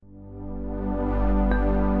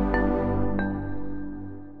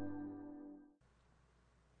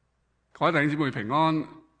各位弟兄姊妹平安，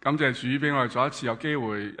感謝主俾我哋再一次有機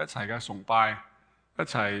會一齊嘅崇拜，一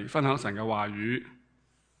齊分享神嘅話語。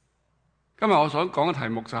今日我想講嘅題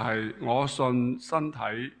目就係我信身體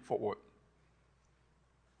復活。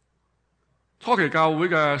初期教會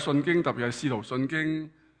嘅信經，特別係使徒信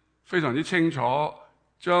經，非常之清楚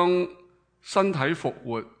將身體復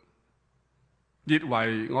活列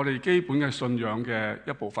為我哋基本嘅信仰嘅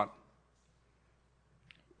一部分。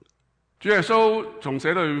主耶穌從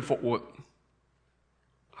死裏復活，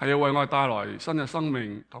係要為我哋帶來新嘅生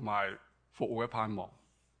命同埋復活嘅盼望。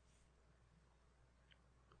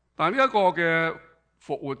但呢一個嘅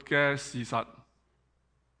復活嘅事實，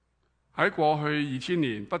喺過去2000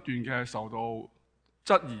年不斷嘅受到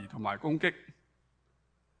質疑同埋攻擊。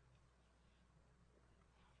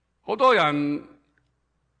好多人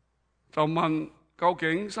就問，究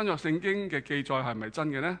竟新約聖經嘅記載係咪真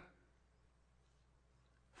嘅呢？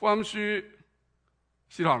福音書、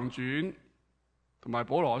使徒行傳同埋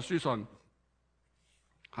保羅嘅書信，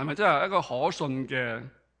係咪真係一個可信嘅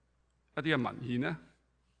一啲嘅文獻呢？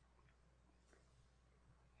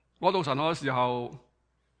我讀神學嘅時候，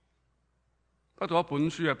得到一本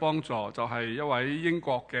書嘅幫助，就係一位英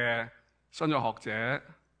國嘅新約學者，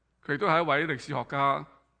佢亦都係一位歷史學家，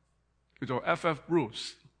叫做 F.F.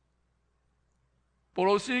 Bruce。布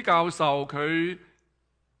魯斯教授佢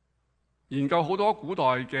研究好多古代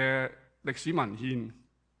嘅歷史文獻，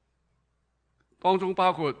當中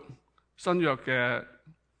包括新約嘅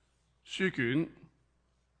書卷。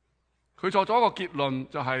佢作咗一個結論，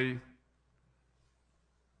就係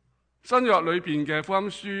新約裏邊嘅福音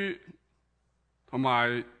書同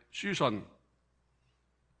埋書信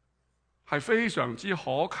係非常之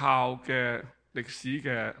可靠嘅歷史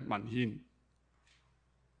嘅文獻。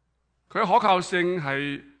佢嘅可靠性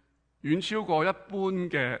係遠超過一般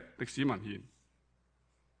嘅歷史文獻。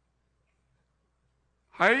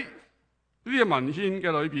喺呢啲文獻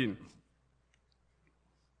嘅裏邊，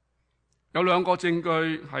有兩個證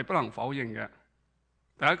據係不能否認嘅。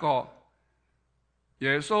第一個，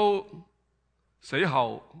耶穌死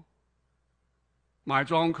後埋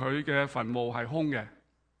葬佢嘅墳墓係空嘅，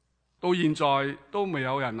到現在都未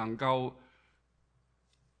有人能夠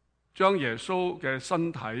將耶穌嘅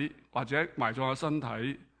身體或者埋葬嘅身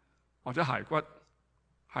體或者骸骨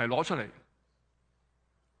係攞出嚟。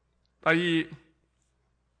第二，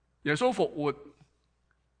耶穌復活，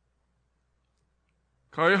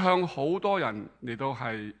佢向好多人嚟到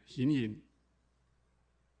係顯現，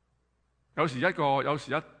有時一個，有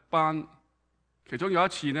時一班，其中有一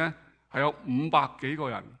次呢係有500幾個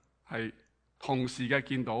人係同時嘅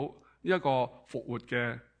見到呢一個復活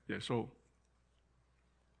嘅耶穌。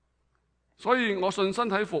所以我信身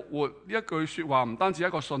體復活呢一句說話，唔單止一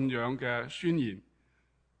個信仰嘅宣言，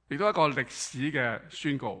亦都係一個歷史嘅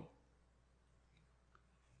宣告。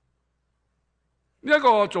呢一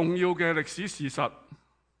個重要嘅歷史事實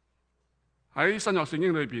喺新約聖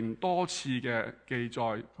經裏邊多次嘅記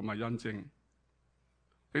載同埋印證，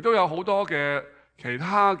亦都有好多嘅其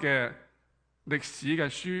他嘅歷史嘅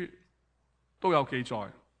書都有記載，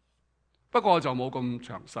不過就冇咁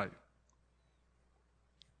詳細。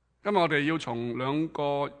今日我哋要從兩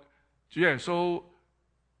個主耶穌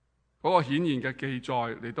嗰個顯現嘅記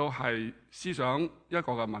載嚟到係思想一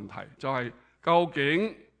個嘅問題，就係究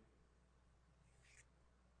竟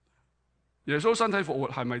耶穌身體復活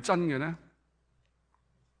係咪真嘅呢？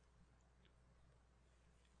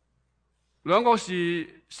兩個事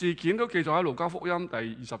件都記載喺路加福音第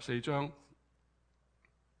24章。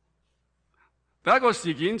第一個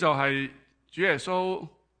事件就係主耶穌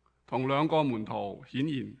同兩個門徒顯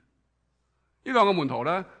現。呢兩個門徒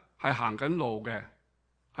咧係行緊路嘅，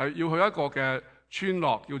係要去一個嘅村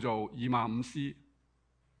落叫做以馬忤斯。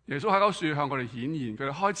耶穌喺棵樹向佢哋顯現，佢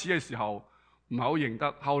哋開始嘅時候唔係好認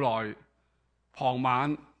得，後來傍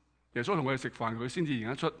晚耶穌同佢哋食飯，佢先至認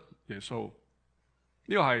得出耶穌。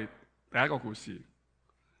呢個係第一個故事。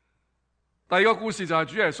第二個故事就係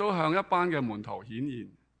主耶穌向一班嘅門徒顯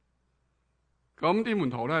現。咁啲門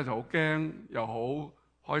徒咧就好驚，又好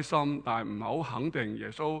開心，但係唔係好肯定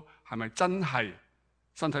耶穌係咪真係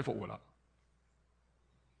身體復活啦。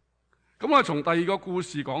咁我哋從第二個故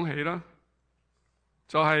事講起啦，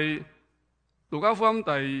就係路加福音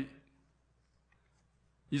第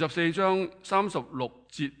24章36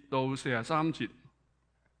節到43節。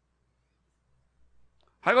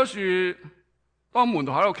喺嗰處，當門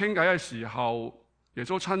徒喺度傾偈嘅時候，耶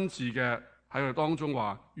穌親自嘅喺佢當中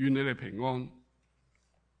話：願你哋平安。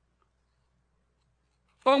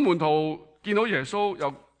當門徒見到耶穌，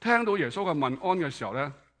又聽到耶穌嘅問安嘅時候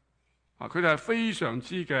咧，佢哋係非常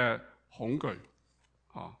之嘅恐懼，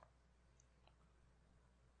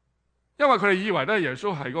因為佢哋以為咧耶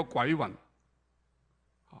穌係個鬼魂。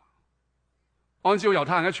按照猶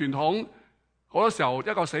太人嘅傳統，好多時候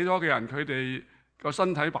一個死咗嘅人，佢哋個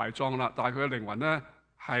身體埋葬啦，但係佢嘅靈魂咧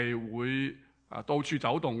係會到處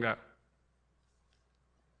走動嘅。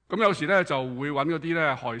咁有時咧就會揾嗰啲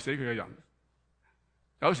咧害死佢嘅人，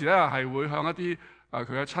有時咧係會向一啲佢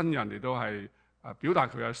嘅親人嚟到係表達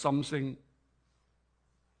佢嘅心聲。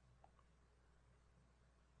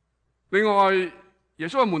另外，耶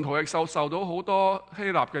穌嘅門徒亦受到好多希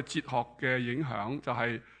臘嘅哲學嘅影響，就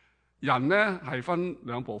係人咧係分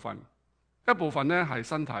兩部分，一部分咧係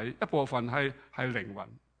身體，一部分係靈魂。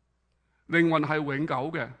靈魂係永久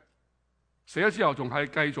嘅，死咗之後仲係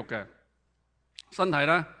繼續嘅；身體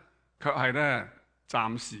咧卻係咧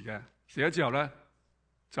暫時嘅，死咗之後咧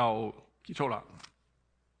就結束啦。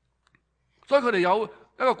所以佢哋有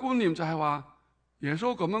一個觀念就係話，耶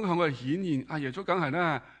穌咁樣向佢哋顯現，耶穌梗係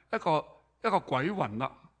咧一個鬼魂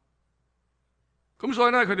啦。咁所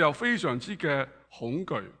以咧佢哋又非常之嘅恐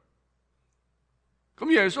懼。咁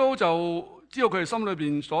耶穌就知道佢哋心裏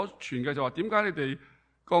邊所存嘅，就話點解你哋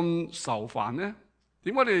咁愁煩呢？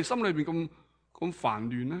點解你哋心裏邊咁煩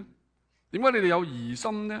亂呢？點解你哋有疑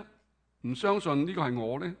心呢？唔相信呢個係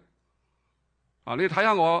我呢？你睇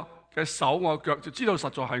下我嘅手我嘅腳就知道實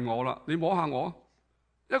在係我啦。你摸下我，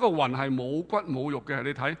一個魂係冇骨冇肉嘅，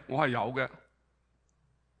你睇我係有嘅。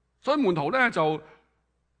所以門徒咧就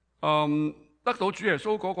得到主耶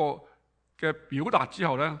穌嗰個嘅表達之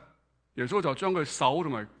後咧，耶穌就將佢手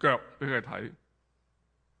同埋腳俾佢哋睇。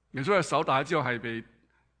耶穌嘅手大家知道係被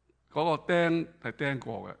嗰個釘係釘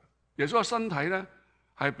過嘅，耶穌嘅身體咧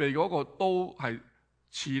係被嗰個刀係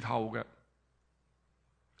刺透嘅。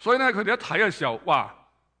所以咧佢哋一睇嘅時候，哇！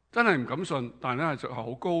真係唔敢信，但係咧就係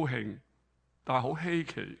好高興，但係好稀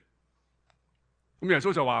奇。咁耶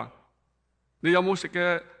穌就話：你有冇食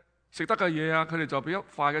得嘅嘢啊？佢哋就俾一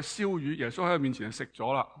塊嘅燒魚，耶穌喺佢面前就食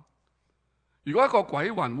咗啦。如果一個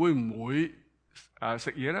鬼魂會唔會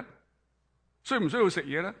食嘢咧？需唔需要食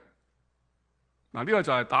嘢咧？嗱，呢個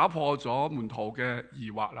就係打破咗門徒嘅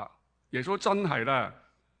疑惑啦。耶穌真係咧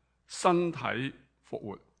身體復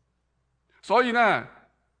活，所以咧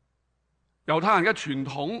猶太人嘅傳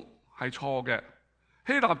統係錯嘅，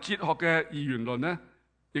希臘哲學嘅二元論咧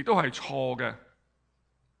亦都係錯嘅，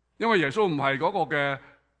因為耶穌唔係嗰個嘅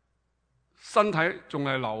身體仲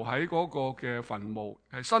係留喺嗰個嘅墳墓，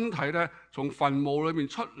係身體咧從墳墓裏面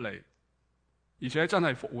出嚟，而且真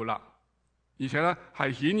係復活啦，而且咧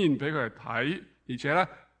係顯現俾佢哋睇，而且咧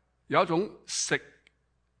有一種食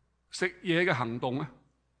嘢嘅行動咧。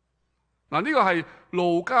嗱，呢個係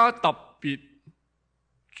路加特別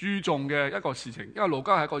注重嘅一個事情，因為路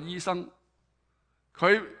加係一個醫生，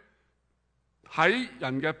佢睇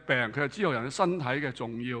人嘅病，佢就知道人嘅身體嘅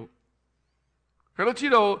重要，佢都知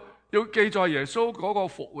道要記載耶穌嗰個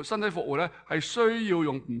復活、身體復活咧，係需要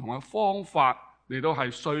用唔同嘅方法嚟到係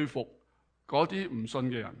說服嗰啲唔信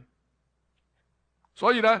嘅人。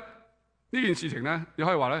所以咧呢件事情咧，你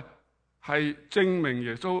可以話咧係證明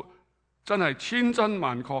耶穌真係千真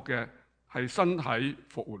萬確嘅係身體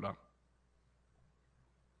復活啦。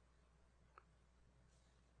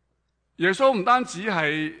耶穌唔單止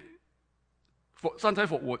係身體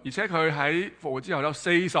復活，而且佢喺復活之後有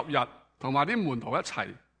40日同埋啲門徒一齊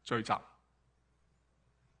聚集。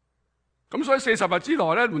咁所以40日之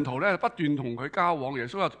內咧，門徒咧不斷同佢交往，耶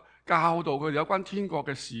穌又教導佢哋有關天國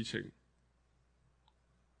嘅事情。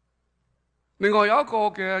另外有一個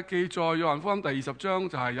嘅記載，約翰福音第20章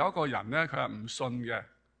就係有一個人咧，佢係唔信嘅，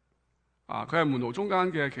佢係門徒中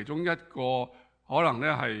間嘅其中一個，可能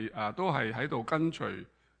咧係都係喺度跟隨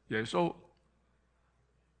耶穌，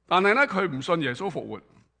但係咧佢唔信耶穌復活。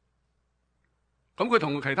咁佢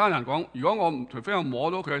同其他人講：如果除非我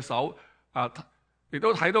摸到佢嘅手，亦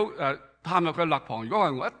都睇到探入佢嘅肋旁，如果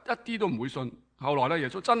係我一啲都唔會信。後來咧，耶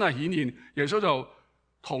穌真係顯現，耶穌就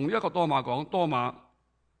同一個多馬講：多馬，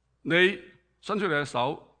你伸出你嘅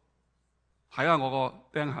手睇下我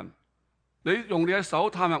個釘痕，你用你嘅手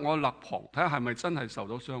探入我嘅肋旁，睇下係咪真係受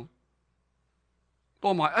到傷。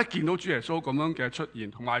多馬一見到主耶穌咁樣嘅出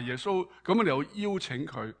現，同埋耶穌咁樣嚟邀請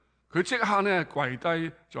佢，佢即刻咧跪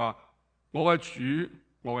低就話：我嘅主，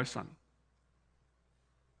我嘅神。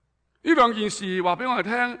呢兩件事話俾我哋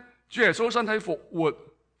聽，主耶穌身體復活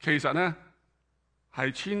其實咧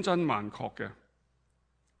係千真萬確嘅。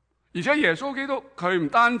而且耶穌基督佢唔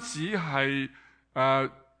單止係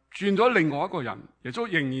轉咗另外一個人，耶穌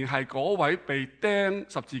仍然係嗰位被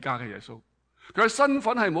釘十字架嘅耶穌，佢嘅身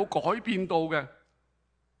份係冇改變到嘅。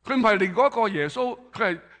佢唔係另外一個耶穌，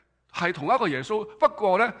佢係同一個耶穌，不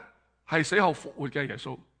過咧係死後復活嘅耶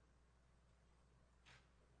穌。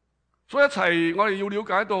所以一齊我哋要了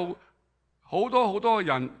解到好多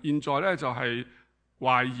人現在咧就係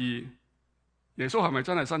懷疑耶穌係咪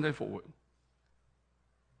真係身體復活。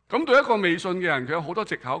咁對一個未信嘅人，佢有好多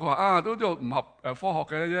藉口，佢話都唔合科學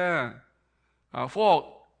嘅啫。科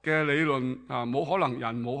學嘅理論冇可能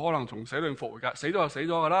人冇可能從死裏復活㗎，死咗就死咗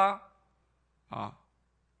㗎啦。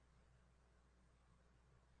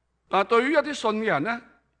但係對於一啲信嘅人咧，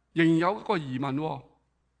仍然有一個疑問：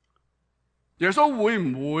耶穌會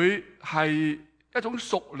唔會係一種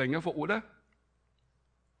屬靈嘅復活咧？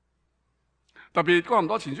特別哥林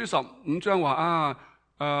多前書15章話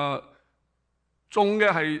種嘅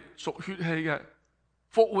係屬血氣嘅，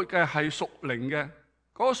復活嘅係屬靈嘅。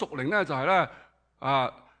嗰個屬靈咧就係咧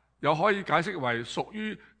又可以解釋為屬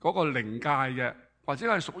於嗰個靈界嘅，或者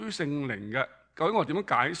係屬於聖靈嘅。究竟我點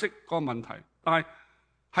樣解釋嗰個問題？但係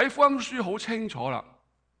喺福音書好清楚啦，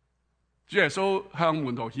主耶穌向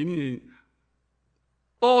門徒顯現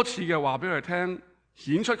多次嘅話俾佢哋聽，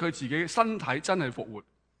顯出佢自己身體真係復活，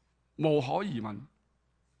無可疑問。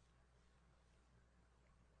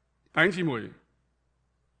弟兄姊妹，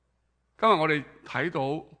今日我哋睇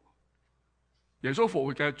到耶穌復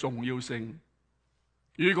活嘅重要性。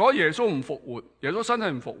如果耶穌唔復活，耶穌身體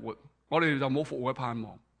唔復活，我哋就冇復活嘅盼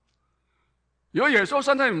望。如果耶穌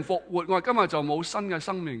身體唔復活，我哋今日就冇新嘅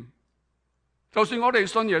生命。就算我哋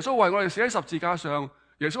信耶穌為我哋死喺十字架上，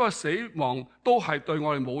耶穌嘅死亡都係對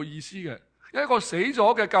我哋冇意思嘅。一個死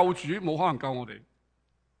咗嘅救主冇可能救我哋。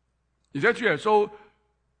而且主耶穌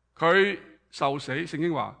佢受死，聖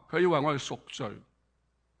經話佢要為我哋贖罪。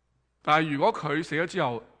但係如果佢死咗之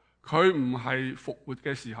後，佢唔係復活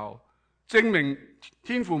嘅時候，證明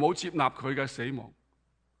天父冇接納佢嘅死亡，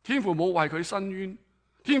天父冇為佢伸冤，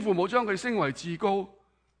天父冇將佢升為至高，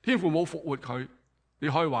天父冇復活佢。你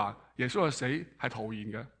可以話耶穌嘅死係徒然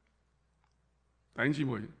嘅。弟兄姊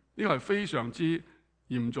妹，呢個係非常之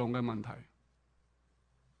嚴重嘅問題。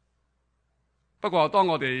不過當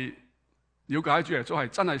我哋了解主耶穌係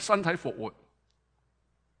真係身體復活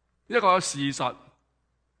一個事實，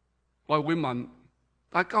我哋會問：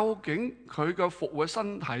但係究竟佢嘅復活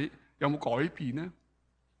身體有冇改變呢？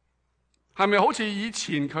係咪好似以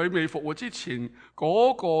前佢未復活之前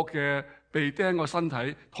嗰個嘅被釘個身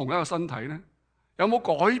體同一個身體呢？有冇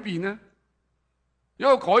改變呢？如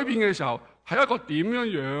果改變嘅時候係一個點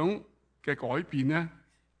樣嘅改變呢？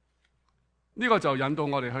呢個就引導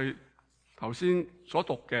我哋去頭先所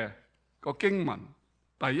讀嘅個經文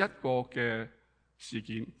第一個嘅事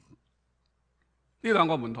件。呢兩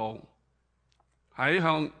個門徒喺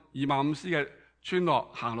向以馬忤斯嘅村落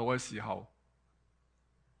行路嘅時候，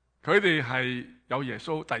佢哋係有耶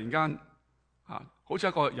穌突然間好似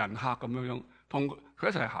一個人客咁樣同佢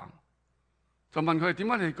一齊行，就問佢哋：點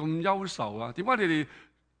解你哋咁憂愁啊？點解你哋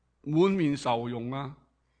滿面愁容啊？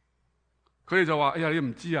佢哋就話：哎呀，你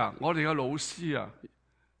唔知啊，我哋嘅老師啊，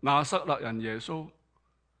拿撒勒人耶穌，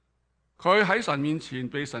佢喺神面前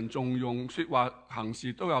被神重用，說話行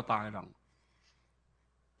事都有大能，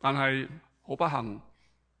但係好不幸，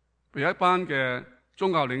被一班嘅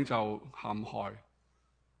宗教領袖陷害，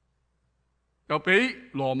又俾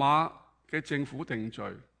羅馬嘅政府定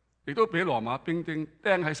罪，亦都俾羅馬兵丁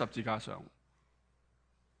釘喺十字架上。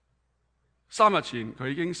3日前佢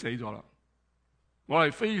已經死咗啦。我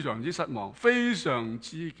係非常之失望，非常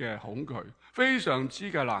之嘅恐懼，非常之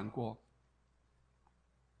嘅難過。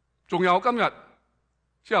仲有今日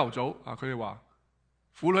朝頭早佢哋話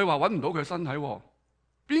婦女話揾唔到佢身體，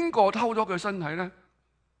邊個偷咗佢身體呢？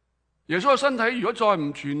耶穌嘅身體如果再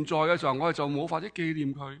唔存在嘅時候，我哋就冇法子紀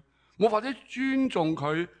念佢，冇法子尊重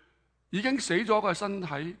佢已經死咗嘅身體，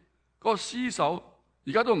嗰個屍首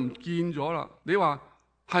而家都唔見咗啦。你話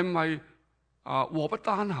係咪禍不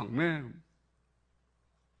單行呢？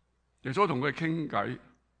耶穌同佢哋傾偈，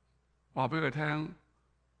話俾佢聽：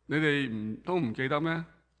你哋都唔記得咩？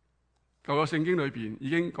舊約聖經裏邊已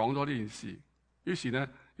經講咗呢件事。於是呢，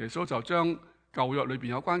耶穌就將舊約裏邊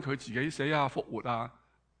有關佢自己死啊、復活啊、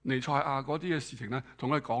彌賽亞嗰啲嘅事情呢，同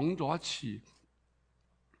佢哋講咗一次。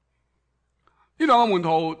呢兩個門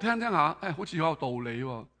徒聽聽下，好似好有道理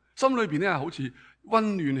喎，心裏邊咧好似溫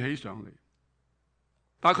暖起上嚟。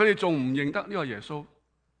但係佢哋仲唔認得呢個耶穌。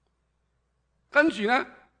跟住呢，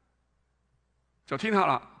就天黑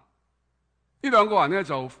啦。呢兩個人咧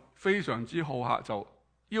就非常之好客，就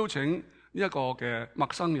邀請呢一個嘅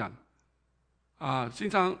陌生人先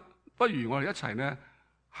生，不如我哋一齊呢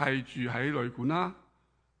係住喺旅館啦，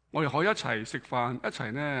我哋可以一齊食飯，一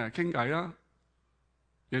齊呢傾偈啦。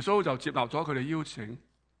耶穌就接納咗佢哋邀請。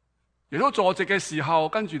耶穌坐席嘅時候，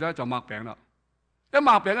跟住咧就擘餅啦。一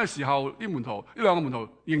擘餅嘅時候，呢兩個門徒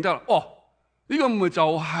認得啦。呢個咪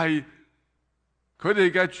就係佢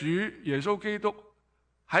哋嘅主耶穌基督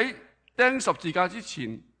喺釘十字架之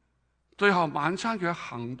前最後晚餐佢嘅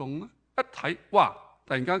行動咧，一睇，哇！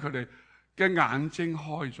突然間佢哋嘅眼睛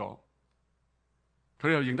開咗，佢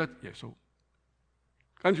哋又認得耶穌。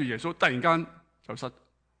跟住耶穌突然間就失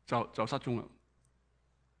蹤啦。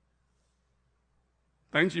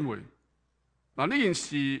弟兄姊妹，嗱，呢件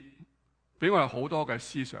事俾我哋好多嘅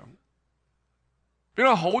思想，俾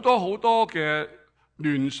我好多嘅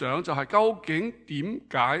聯想，就係究竟點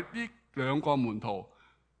解呢兩個門徒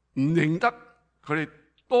唔認得佢哋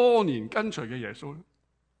多年跟隨嘅耶穌咧？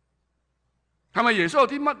係咪耶穌有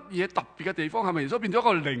啲乜嘢特別嘅地方？係咪耶穌變咗一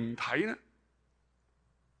個靈體咧？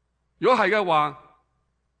如果係嘅話，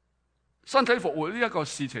身體復活呢一個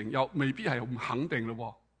事情又未必係咁肯定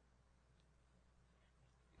咯。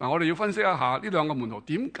嗱，我哋要分析一下呢兩個門徒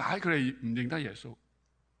點解佢哋唔認得耶穌。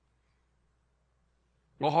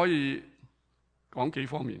我可以講幾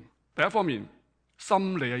方面。第一方面，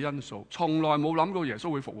心理嘅因素，從來冇諗到耶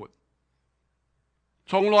穌會復活，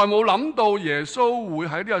從來冇諗到耶穌會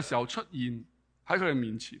喺呢個時候出現喺佢哋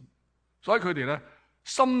面前，所以佢哋咧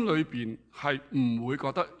心裏邊係唔會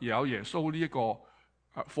覺得有耶穌呢一個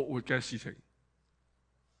復活嘅事情，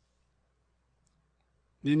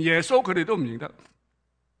連耶穌佢哋都唔認得。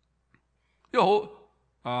因為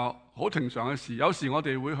好平常嘅事，有時我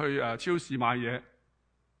哋會去超市買嘢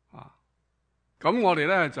咁我哋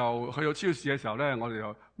咧就去到超市嘅時候咧，我哋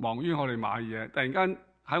就忙於我哋買嘢，突然間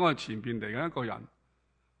喺我哋前邊嚟嘅一個人，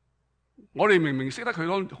我哋明明識得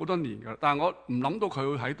佢好多年噶，但係我唔諗到佢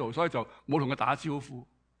會喺度，所以就冇同佢打招呼。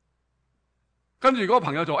跟住嗰個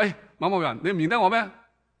朋友就某某人，你唔認得我咩？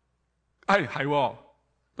係，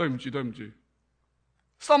對唔住，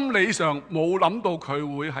心理上冇諗到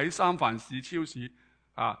佢會喺三藩市超市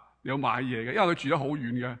有買嘢嘅，因為佢住得好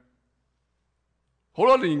遠嘅，好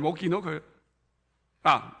多年冇見到佢。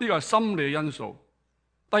呢個係心理因素。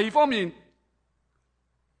第二方面，呢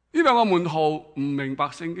兩個門徒唔明白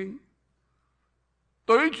聖經，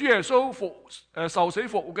對於主耶穌受死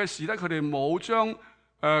復活嘅事咧，佢哋冇將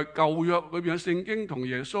舊約裏邊嘅聖經同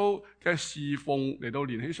耶穌嘅侍奉嚟到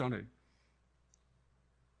連起上嚟，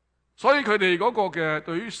所以佢哋嗰個嘅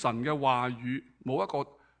對於神嘅話語冇一個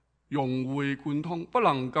融會貫通，不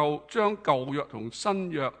能夠將舊約同新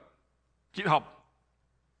約結合。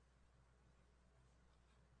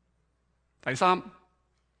第三，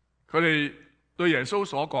佢哋對耶穌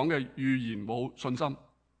所講嘅預言冇信心。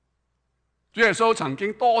主耶穌曾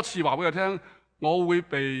經多次話俾佢聽，我會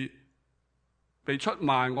被出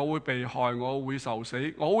賣，我會被害，我會受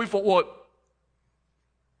死，我會復活。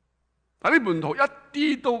但啲門徒一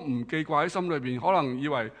啲都唔記掛喺心裏邊，可能以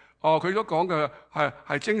為佢所講嘅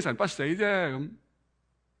係精神不死啫咁。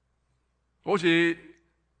好似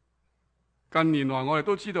近年來我哋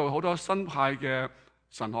都知道好多新派嘅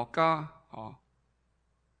神學家。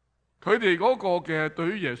佢哋嗰個嘅對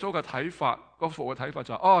於耶穌嘅睇法，個復活嘅睇法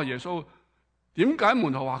就係耶穌點解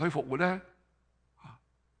門徒話佢復活咧？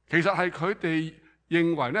其實係佢哋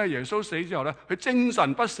認為咧，耶穌死之後咧，佢精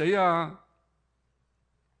神不死啊！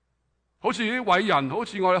好似啲偉人，好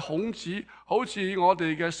似我哋孔子，好似我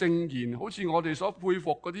哋嘅聖賢，好似我哋所佩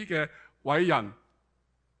服嗰啲嘅偉人，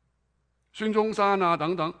孫中山啊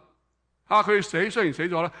等等，佢死雖然死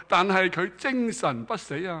咗啦，但係佢精神不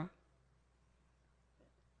死啊！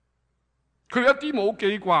佢一啲冇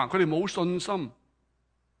記掛，佢哋冇信心，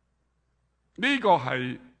呢個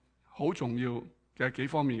係好重要嘅幾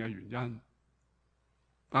方面嘅原因。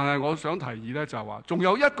但係我想提議咧，就係話，仲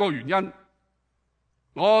有一個原因，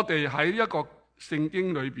我哋喺一個聖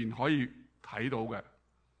經裏邊可以睇到嘅，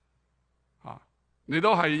你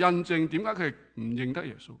都係印證點解佢哋唔認得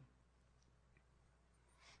耶穌，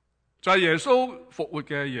就係耶穌復活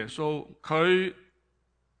嘅耶穌，佢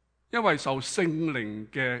因為受聖靈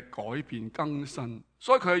嘅改變更新，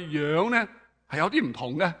所以佢嘅樣咧係有啲唔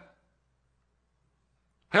同嘅，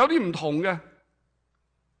係有啲唔同嘅。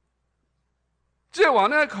即係話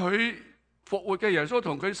咧，佢復活嘅耶穌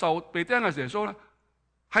同佢被釘嘅耶穌咧，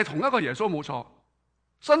係同一個耶穌冇錯，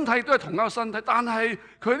身體都係同一個身體，但係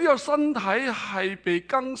佢呢個身體係被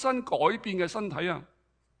更新改變嘅身體啊！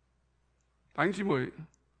弟兄姊妹，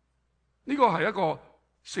呢個係一個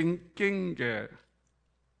聖經嘅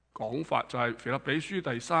講法，就係腓立比書第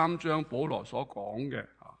3章保羅所講嘅。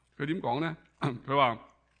佢點講咧？佢話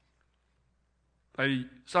第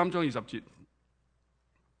3章20節，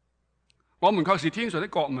我們卻是天上的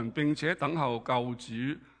國民，並且等候救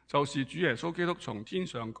主，就是主耶穌基督從天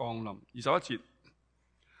上降臨。21節，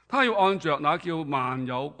他要按着那叫萬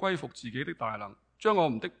有歸服自己的大能，將我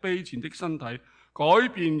們的卑賤的身體改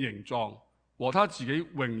變形狀，和他自己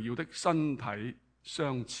榮耀的身體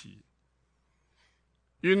相似。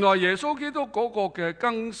原來耶穌基督嗰個嘅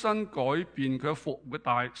更新改變，佢復活嘅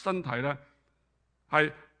大身體咧，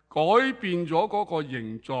係改變咗嗰個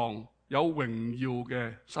形狀，有榮耀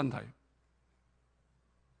嘅身體。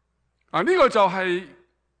呢個就係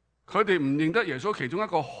佢哋唔認得耶穌其中一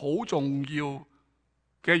個好重要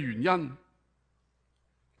嘅原因。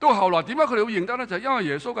到後來點解佢哋會認得咧？就係因為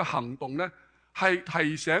耶穌嘅行動咧，係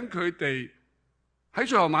提醒佢哋喺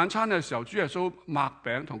最後晚餐嘅時候，主耶穌擘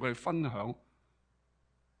餅同佢哋分享呢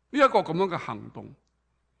一個咁樣嘅行動，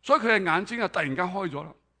所以佢嘅眼睛就突然間開咗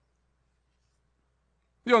啦。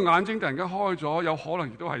呢個眼睛突然間開咗，有可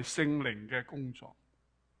能亦都係聖靈嘅工作。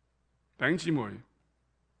弟兄姊妹，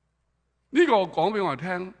呢個講俾我哋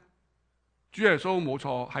聽，主耶穌冇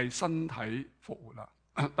錯係身體復活啦，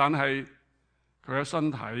但係佢嘅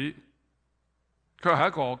身體卻係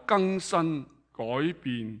一個更新改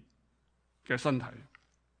變嘅身體。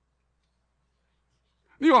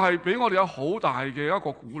呢個係俾我哋有好大嘅一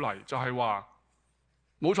個鼓勵，就係話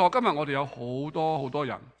冇錯，今日我哋有好多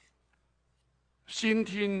人先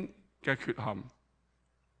天嘅缺陷、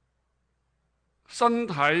身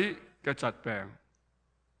體嘅疾病，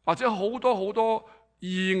或者好多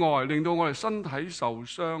意外令到我哋身體受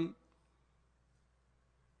傷，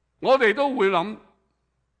我哋都會諗：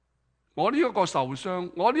我呢一個受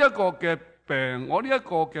傷，我呢一個嘅病，我呢一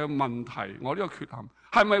個嘅問題，我呢個缺陷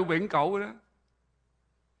係咪永久嘅咧？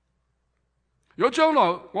如果將來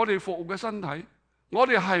我哋復活嘅身體，我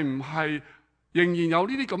哋係唔係仍然有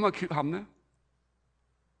呢啲咁嘅缺陷呢？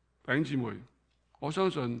弟兄姊妹，我相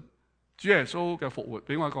信主耶穌嘅復活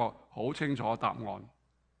俾我一個好清楚嘅答案，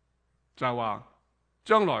就係話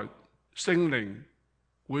將來聖靈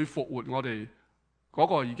會復活我哋嗰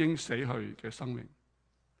個已經死去嘅生命。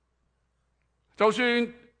就算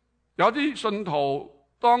有啲信徒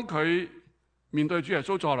當佢面對主耶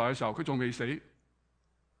穌再來嘅時候，佢仲未死，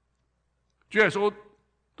主耶穌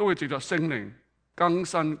都會藉着聖靈更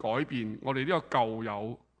新改變我哋呢個舊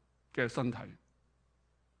有嘅身體。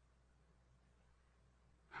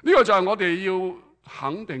呢個就係我哋要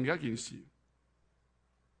肯定嘅一件事。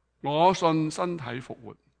我信身體復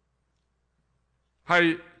活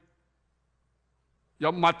係有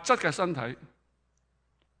物質嘅身體，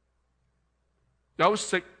有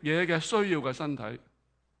食嘢嘅需要嘅身體，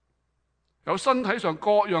有身體上各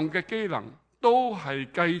樣嘅機能都係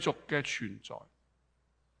繼續嘅存在，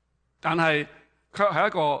但係卻係一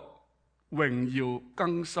個榮耀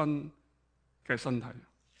更新嘅身體。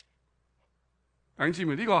弟兄姊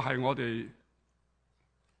妹，呢個係我哋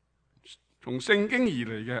從聖經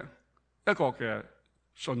而嚟嘅一個嘅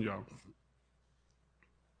信仰。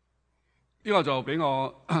呢個就俾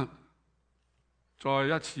我再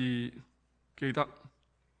一次記得，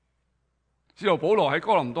使徒保羅喺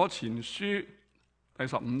哥林多前書第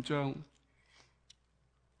15章，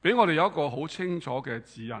俾我哋有一個好清楚嘅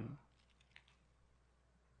指引。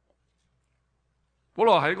保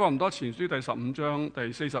羅喺哥林多前書第15章第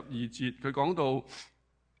42節，佢講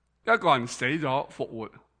到一個人死咗復活，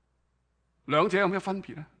兩者有咩分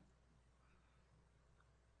別呢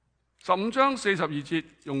？15章42節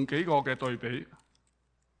用幾個嘅對比。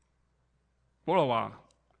保羅話：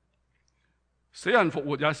死人復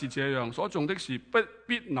活也是這樣，所種的是必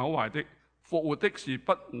朽壞的，復活的是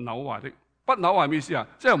不朽壞的。不朽壞咩意思啊？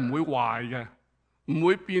即係唔會壞嘅，唔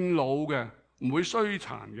會變老嘅，唔會衰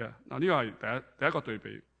殘嘅。嗱，呢個係第一個對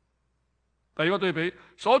比。第二個對比，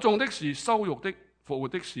所種的是羞辱的，復活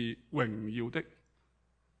的是榮耀的。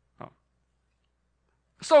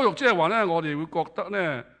羞辱即係話咧，我哋會覺得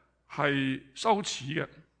咧係羞恥嘅，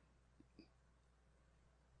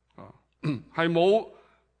係冇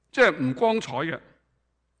即係唔光彩嘅。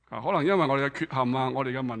可能因為我哋嘅缺陷啊，我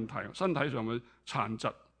哋嘅問題，身體上嘅殘疾，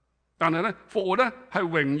但係咧復活咧係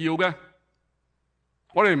榮耀嘅。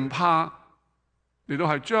我哋唔怕嚟到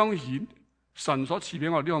係彰顯神所賜俾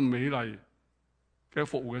我哋呢個美麗嘅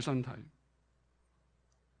復活嘅身體。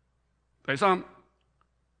第三，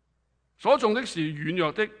所種的是軟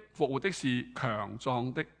弱的，復活的是強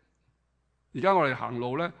壯的。而家我哋行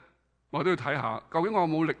路咧，我都要睇下，究竟我有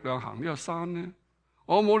冇力量行呢個山咧？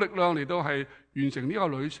我有冇力量嚟到係完成呢個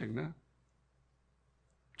旅程咧？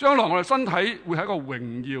將來我哋身體會係一個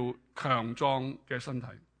榮耀強壯嘅身體。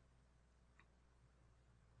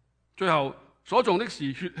最後，所種的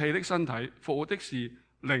是血氣的身體，復活的是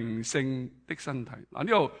靈性的身體。嗱，呢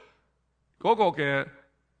度嗰個嘅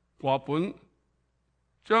話本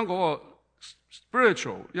將嗰個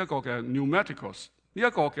spiritual 一個嘅 pneumatikos 呢一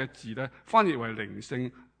個嘅字咧翻譯為靈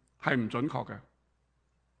性係唔準確嘅，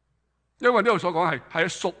因為呢度所講係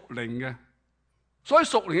屬靈嘅，所以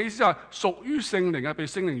屬靈嘅意思係屬於聖靈嘅，被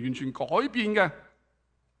聖靈完全改變嘅。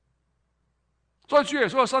所以主耶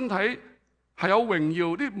穌嘅身體係有榮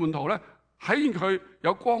耀，啲門徒咧睇見佢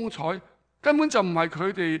有光彩，根本就唔係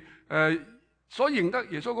佢哋所認得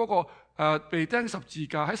耶穌嗰個被釘十字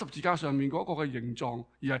架喺十字架上面嗰個嘅形狀，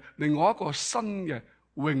而係另外一個新嘅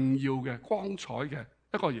榮耀嘅光彩嘅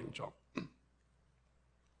一個形狀。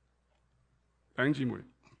弟兄姊妹，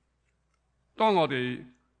當我哋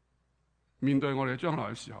面對我哋嘅將來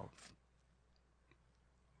嘅時候，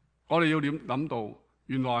我哋要諗到，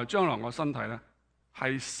原來將來個身體咧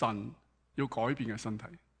係神要改變嘅身體。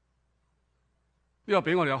呢個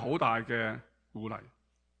俾我哋有好大嘅鼓勵。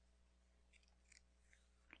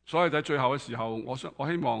所以喺最後嘅時候，我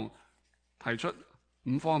希望提出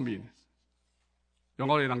5方面，讓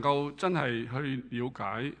我哋能夠真係去了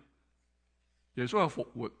解耶穌嘅復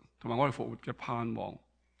活同埋我哋復活嘅盼望，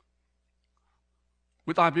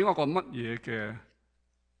會帶俾我個乜嘢嘅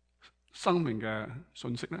生命嘅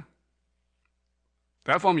信息呢？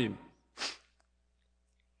第一方面，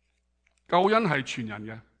救恩係全人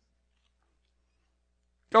嘅，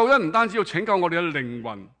救恩唔單止要拯救我哋嘅靈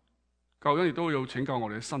魂，救恩亦都要拯救我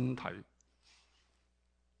哋嘅身體。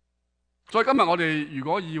所以今日我哋如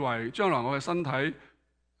果以為將來我嘅身體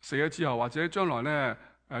死咗之後，或者將來咧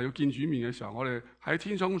要見主面嘅時候，我哋喺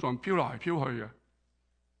天空上飄來飄去嘅，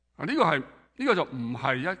呢個就唔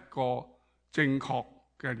係一個正確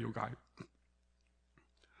嘅了解。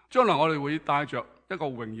將來我哋會帶着一個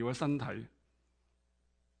榮耀嘅身體，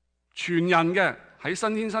全人嘅喺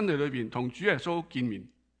新天新地裏邊同主耶穌見面。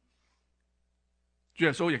主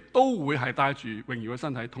耶穌亦都會係帶住榮耀嘅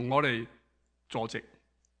身體同我哋坐席，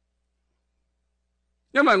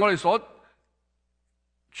因為我哋所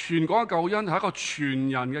傳講嘅救恩係一個全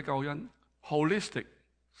人嘅救恩 ，holistic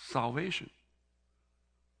salvation。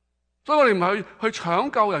所以我哋唔係去搶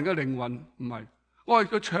救人嘅靈魂，唔係，我係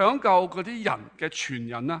去搶救嗰啲人嘅全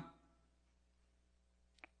人啦。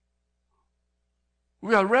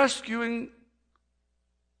We are rescuing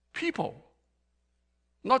people,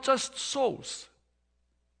 not just souls。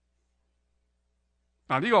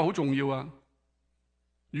嗱，呢個好重要啊！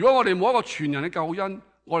如果我哋冇一個全人嘅救恩，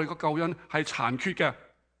我哋個救恩係殘缺嘅。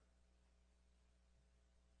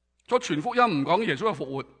所以傳福音唔講耶穌嘅復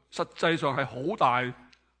活，實際上係好大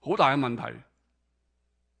嘅問題。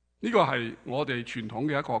呢個係我哋傳統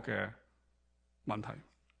嘅一個嘅問題。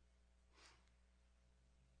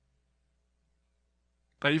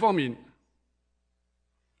第二方面，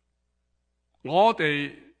我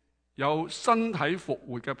哋有身體復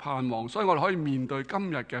活嘅盼望，所以我哋可以面對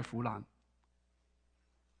今日嘅苦難。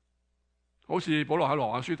好似保羅喺羅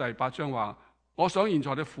馬書第8章話：我想現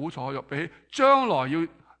在嘅苦楚若比起將來要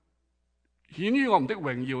顯於我們的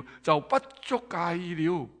榮耀，就不足介意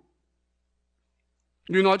了。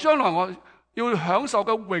原來將來我要享受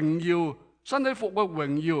嘅榮耀，身體復活嘅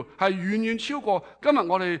榮耀，係遠遠超過今日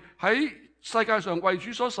我哋喺世界上為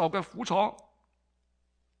主所受嘅苦楚。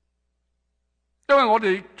因為我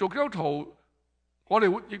哋做基督徒，我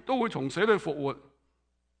哋亦都會從死裏復活，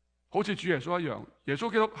好似主耶穌一樣。耶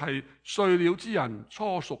穌基督係睡了之人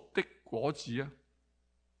初熟的果子啊！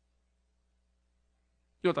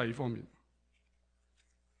呢個第二方面。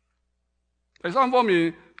第三方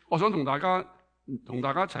面，我想同大家一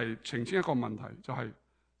齊澄清一個問題，就係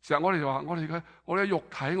成日我哋就話我哋嘅肉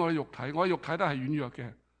體，我嘅肉體都係軟弱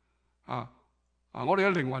嘅，我哋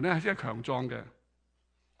嘅靈魂咧先係強壯嘅，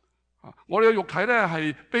我哋嘅肉體咧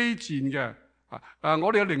係卑賤嘅，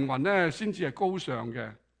我哋嘅靈魂咧先至係高尚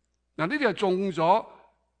嘅。嗱，呢啲係中咗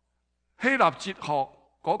希臘哲學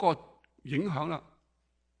嗰個影響啦。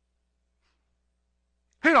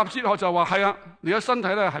希臘哲學就話係啊，你嘅身體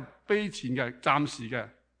咧係卑賤嘅、暫時嘅、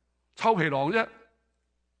臭皮囊啫。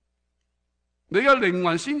你嘅靈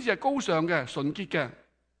魂先至係高尚嘅、純潔嘅。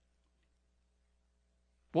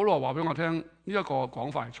保羅話俾我聽，呢一個講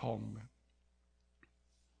法係錯誤嘅。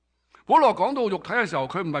保羅講到肉體嘅時候，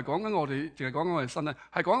佢唔係講緊我哋，淨係講緊我哋身體，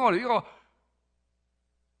係講我哋嗰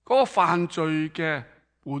個犯罪嘅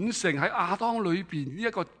本性喺亞當裏邊呢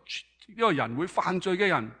一個人會犯罪嘅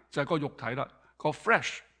人就係個肉體啦。個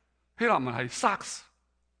flesh 希臘文係 sarx，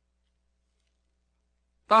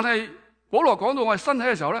 但係保羅講到我係身體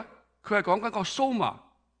嘅時候咧，佢係講緊個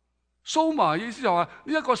soma 嘅意思就係話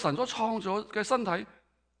呢一個神所創造嘅身體係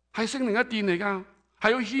聖靈嘅殿嚟噶，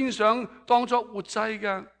係要獻上當作活祭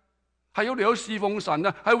嘅，係要嚟到侍奉神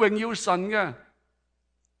啊，係榮耀神嘅。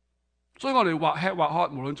所以我哋或吃或喝，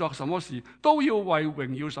無論作什麼事，都要為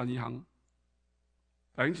榮耀神而行。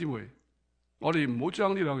弟兄姊妹，我哋唔好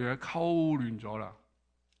將呢兩樣嘢溝亂咗啦。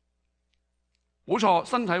冇錯，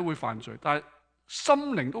身體會犯罪，但係心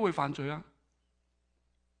靈都會犯罪啊。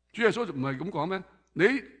主耶穌唔係咁講咩？你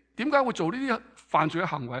點解會做呢啲犯罪嘅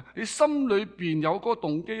行為？你心裏邊有嗰個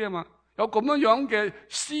動機啊嘛，有咁樣嘅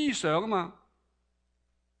思想啊嘛。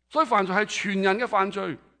所以犯罪係全人嘅犯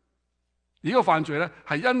罪，而呢個犯罪咧，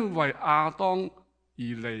係因為亞當而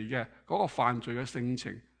嚟嘅嗰個犯罪嘅性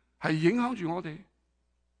情，係影響住我哋。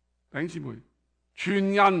弟兄姊妹，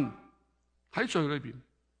全人喺罪裏邊，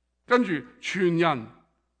跟住全人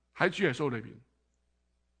喺主耶穌裏邊，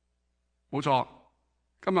冇錯。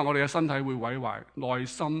今日我哋嘅身體會毀壞，內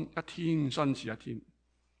心一天新似一天。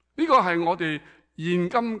呢個係我哋現今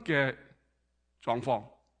嘅狀況。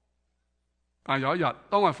但係有一日，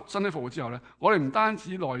當我哋身體復活之後咧，我哋唔單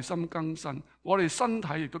止內心更新，我哋身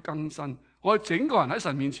體亦都更新。我哋整個人喺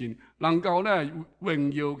神面前能夠咧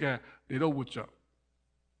榮耀嘅嚟到活着。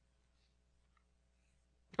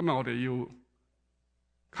今日我哋要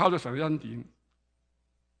靠着神嘅恩典，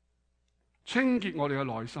清潔我哋嘅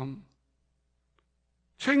內心，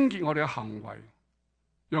清潔我哋嘅行為，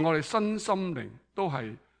讓我哋身心靈都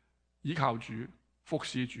係依靠主、服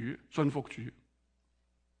侍主、信服主，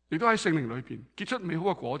亦都喺聖靈裏邊結出美好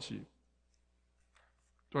嘅果子。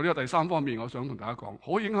在呢個第三方面，我想同大家講，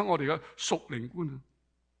好影響我哋嘅屬靈觀。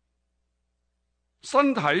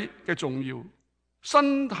身體嘅重要，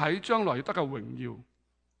身體將來要得嘅榮耀，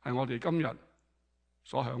係我哋今日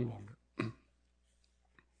所向往嘅。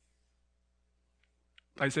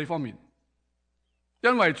第四方面，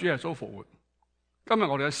因為主耶穌復活，今日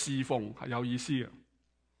我哋嘅侍奉係有意思嘅，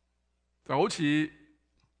就好似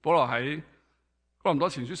保羅喺哥林多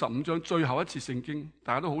前書15章最後一節聖經，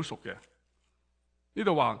大家都好熟嘅。呢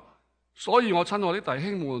度話，所以我親愛的弟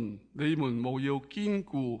兄們，你們務要堅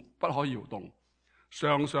固，不可搖動，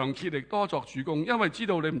常常竭力多作主工，因為知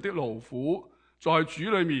道你們的勞苦在主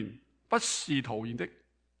裏面不是徒然的。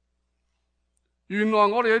原來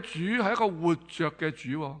我哋嘅主係一個活着嘅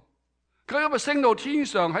主，佢因為升到天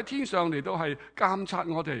上，喺天上嚟到係監察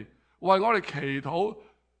我哋，為我哋祈禱，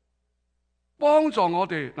幫助我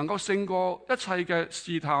哋能夠勝過一切嘅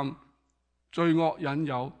試探、罪惡引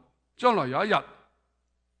誘，將來有一日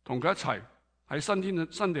同佢一齊喺新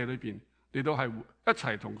天新地裏邊嚟到係一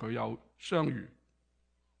齊同佢有相遇。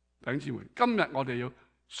弟兄姊妹，今日我哋要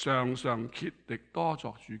常常竭力多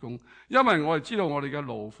作主工，因為我哋知道我哋嘅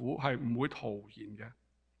勞苦係唔會徒然嘅。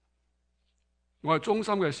我哋忠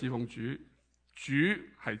心嘅侍奉主，主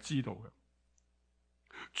係知道嘅，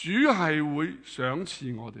主係會賞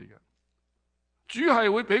賜我哋嘅，主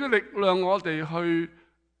係會俾個力量我哋去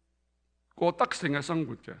過得勝嘅生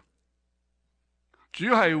活嘅。主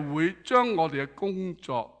係會將我哋嘅工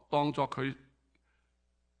作當作佢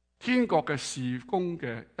天國嘅事工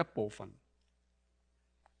嘅一部分。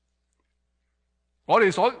我哋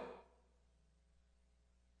所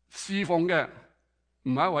侍奉嘅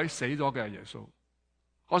唔係一位死咗嘅耶穌，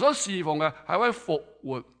我所侍奉嘅係一位復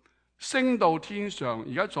活升到天上，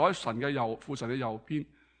而家坐喺神嘅父神嘅右邊。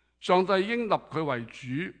上帝已經立佢為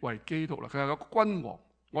主為基督啦，佢係個君王。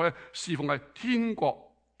我哋侍奉係天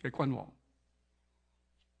國嘅君王。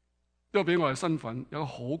呢個俾我哋身份有個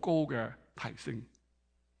好高嘅提升。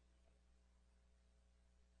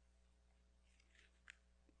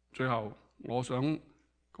最後我想講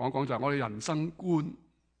講就係我哋人生觀。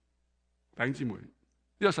弟兄姊妹，呢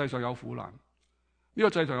個世上有苦難，呢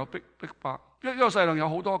個世上有逼迫，呢個世上有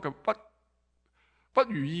好多嘅不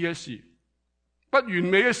如意嘅事，不完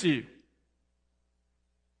美嘅事。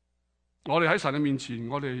我哋喺神嘅面前，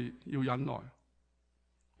我哋要忍耐。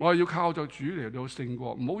我哋要靠着主嚟到勝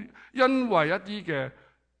過，唔好因為一啲嘅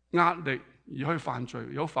壓力而去犯罪，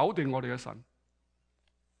有否定我哋嘅神。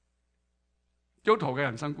基督徒嘅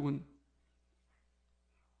人生觀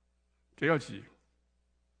幾個字，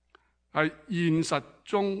係現實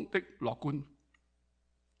中的樂觀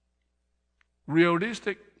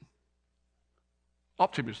 （realistic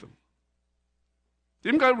optimism）。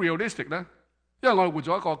點解 realistic 咧？因為我哋活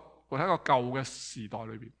喺一個舊嘅時代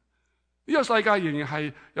裏邊。呢個世界仍然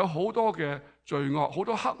係有好多嘅罪惡，好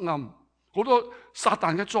多黑暗，好多撒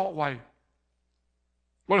旦嘅作為。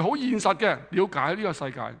我哋好現實嘅了解呢個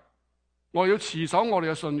世界，我哋要持守我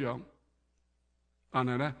哋嘅信仰。但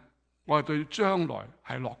係咧，我哋對將來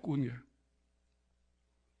係樂觀嘅。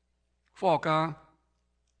科學家，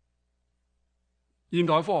現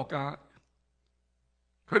代科學家，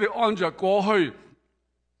佢哋按照過去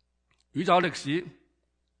宇宙歷史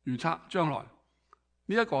預測將來。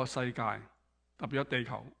呢一個世界，特別有地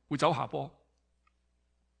球會走下坡，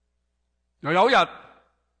又有一日呢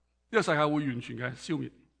個世界會完全嘅消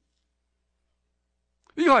滅。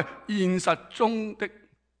呢個係現實中的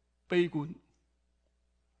悲觀，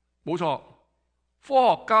冇錯。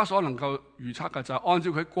科學家所能夠預測嘅就係按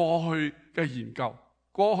照佢過去嘅研究，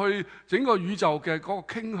過去整個宇宙嘅嗰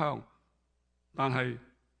個傾向，但係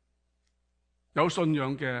有信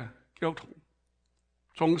仰嘅基督徒，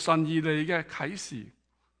從神而嚟嘅啟示，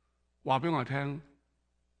話俾我哋聽，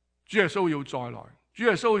主耶穌要再來，主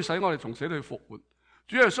耶穌會使我哋從死裏復活，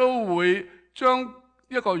主耶穌會將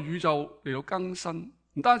一個宇宙嚟到更新，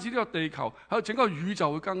唔單止呢個地球，喺整個宇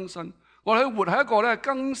宙會更新。我哋活喺一個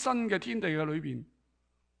更新嘅天地嘅裏邊，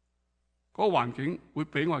嗰個環境會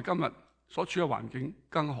比我哋今日所處嘅環境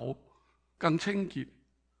更好、更清潔、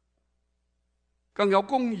更有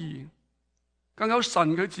公義、更有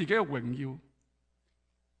神佢自己嘅榮耀。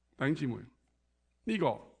弟兄姊妹，呢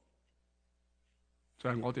個就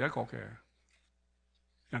係我哋一個嘅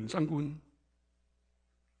人生觀。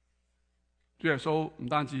主耶穌唔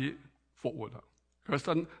單止復活啦，佢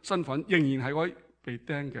嘅身份仍然係嗰被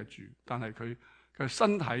釘嘅主，但係佢嘅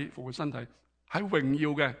身體復活，身體係榮耀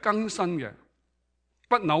嘅、更新嘅、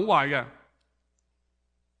不朽壞嘅。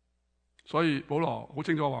所以保羅好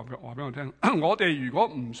清楚話俾我聽，我哋如果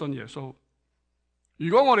唔信耶穌，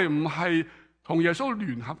如果我哋唔係同耶穌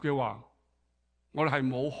聯合嘅話，我哋係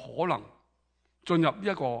冇可能進入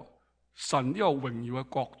呢一個神呢個榮耀嘅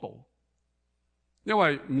國度。因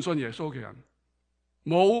為唔信耶穌嘅人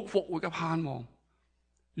冇復活嘅盼望。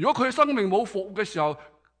如果佢嘅生命冇復活嘅時候，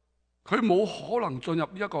佢冇可能進入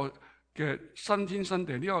呢一個嘅新天新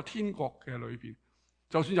地，呢個天國嘅裏邊。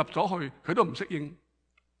就算入咗去，佢都唔適應。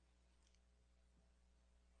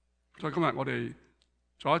所以今日我哋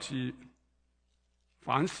再一次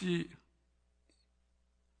反思呢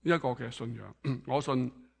一個嘅信仰。我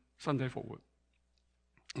信身體復活，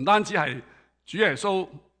唔單止係主耶穌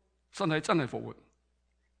身體真係復活，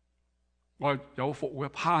我哋有復活嘅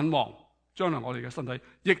盼望。將來我哋嘅身體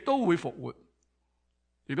亦都會復活，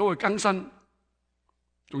亦都會更新。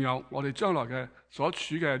仲有我哋將來嘅所處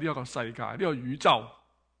嘅呢一個世界，呢個宇宙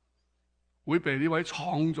會被呢位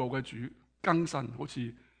創造嘅主更新。好似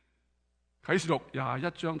啟示錄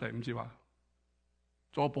21章第5節話：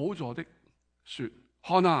坐寶座的說，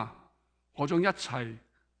看啊，我將一切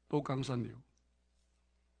都更新了。呢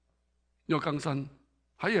個更新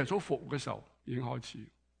喺耶穌復活嘅時候已經開始。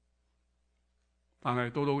但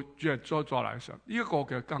係到主日再嚟嘅時候，呢一個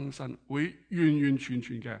嘅更新會完完全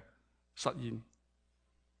全嘅實現，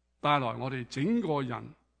帶來我哋整個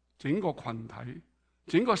人、整個群體、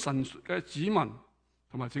整個神嘅子民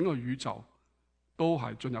同埋整個宇宙都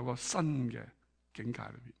係進入個新嘅境界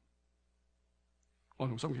裏邊。我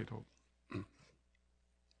同心祈禱，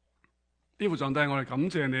天父上帝，我哋感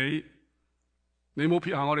謝你，你冇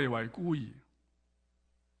撇下我哋為孤兒。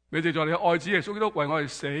你藉著你嘅愛子耶穌基督為我哋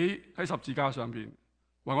死喺十字架上邊，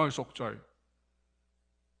為我哋贖罪，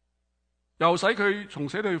又使佢從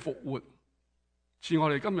死裏復活，賜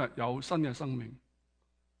我哋今日有新嘅生命，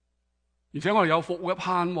而且我哋有復活嘅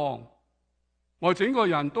盼望。我哋整個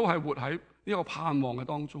人都係活喺呢個盼望嘅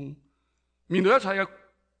當中，面對一切嘅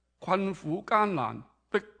困苦、艱難、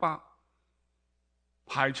逼迫、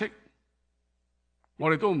排斥，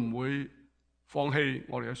我哋都唔會放棄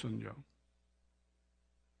我哋嘅信仰。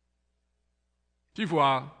似乎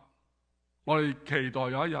話，我哋期待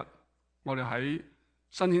有一日，我哋喺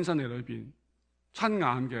新天新地裏邊親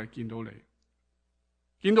眼嘅見到你，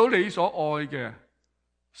見到你所愛嘅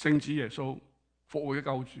聖子耶穌復活嘅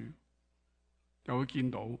救主，又會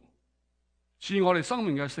見到賜我哋生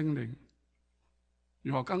命嘅聖靈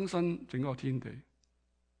如何更新整個天地，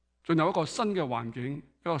進入一個新嘅環境，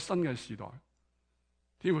一個新嘅時代。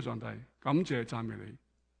天父上帝，感謝讚美你，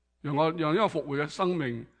讓呢個復活嘅生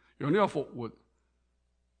命，讓呢個復活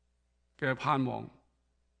嘅盼望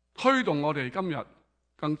推動我哋今日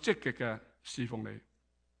更積極嘅侍奉你。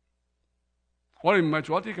我哋唔係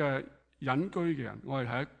做一啲嘅隱居嘅人，我哋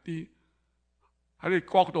係一啲喺你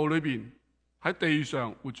國度裏邊喺地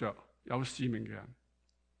上活着有使命嘅人。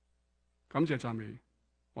感謝讚美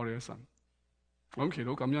我哋嘅神，我咁祈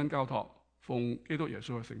禱感恩交託，奉基督耶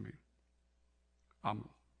穌嘅聖名，阿門。